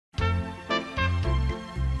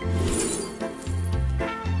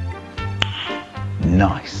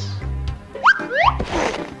Nice.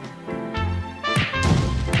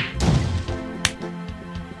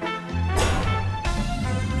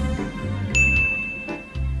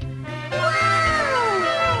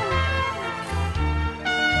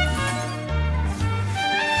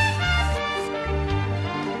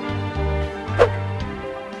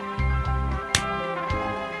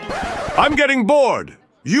 I'm getting bored.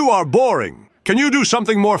 You are boring. Can you do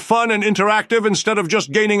something more fun and interactive instead of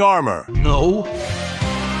just gaining armor? No.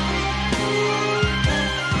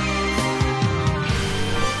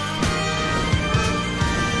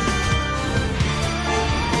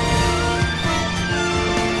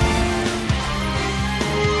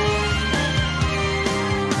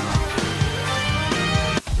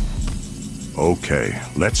 Okay,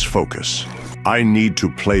 let's focus. I need to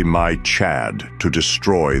play my Chad to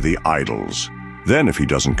destroy the idols. Then if he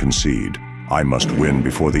doesn't concede, I must win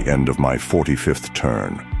before the end of my 45th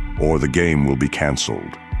turn, or the game will be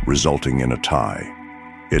cancelled, resulting in a tie.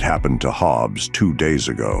 It happened to Hobbs 2 days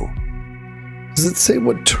ago. Does it say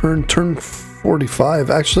what turn? Turn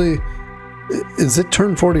 45? Actually, is it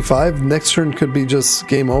turn 45? Next turn could be just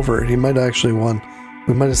game over. He might have actually won.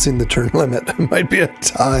 We might have seen the turn limit. It might be a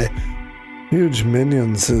tie. Huge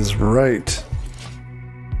minions is right.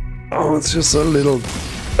 Oh, it's just a little...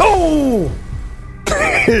 Oh!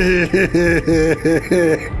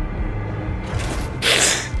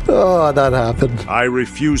 Oh, that happened. I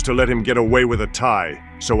refuse to let him get away with a tie,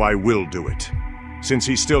 so I will do it. Since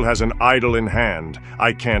he still has an idol in hand,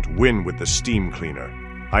 I can't win with the steam cleaner.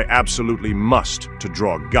 I absolutely must to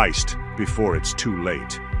draw Geist before it's too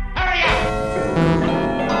late. Hurry up!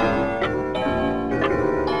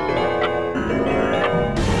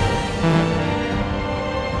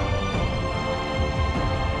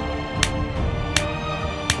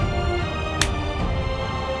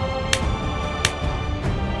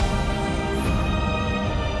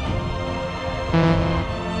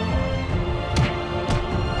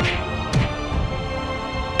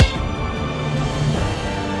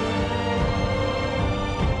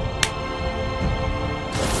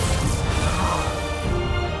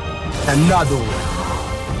 Another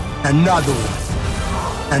one. Another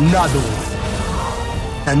one. Another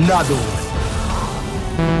one. Another one.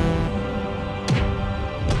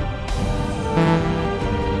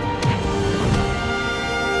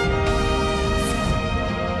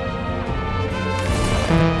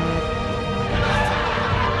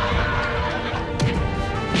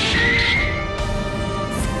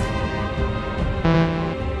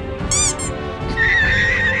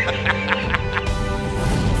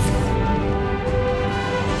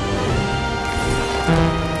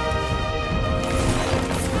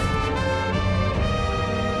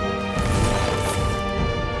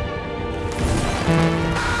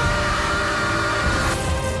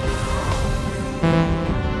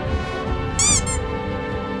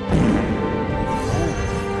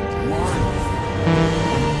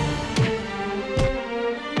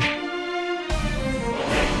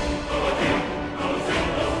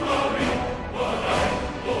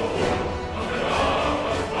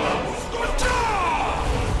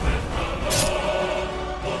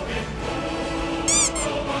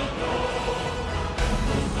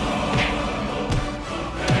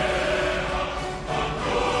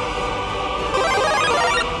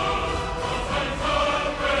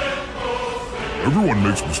 Everyone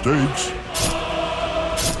makes mistakes.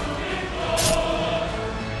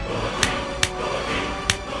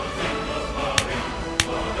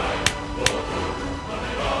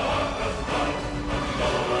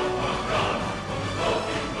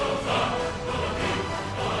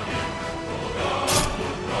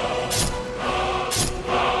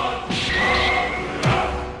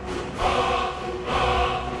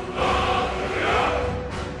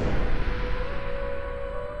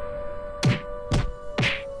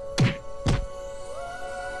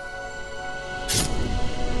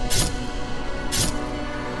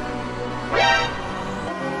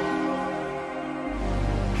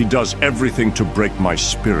 He does everything to break my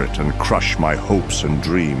spirit and crush my hopes and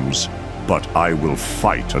dreams, but I will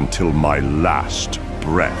fight until my last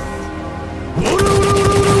breath.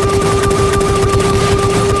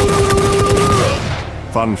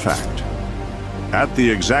 Fun fact: at the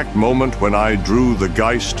exact moment when I drew the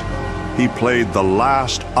Geist, he played the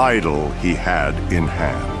last idol he had in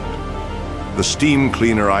hand. The steam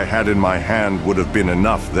cleaner I had in my hand would have been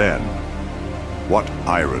enough then. What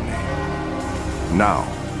irony. Now,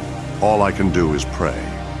 all I can do is pray.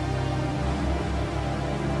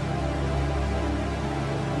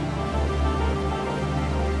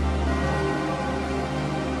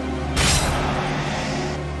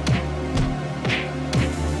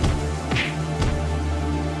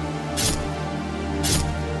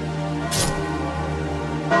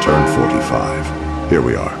 Here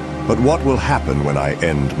we are. But what will happen when I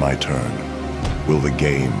end my turn? Will the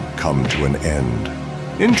game come to an end?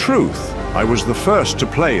 In truth, I was the first to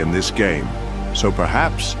play in this game, so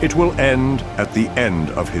perhaps it will end at the end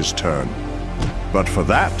of his turn. But for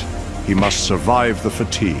that, he must survive the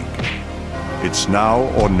fatigue. It's now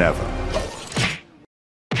or never.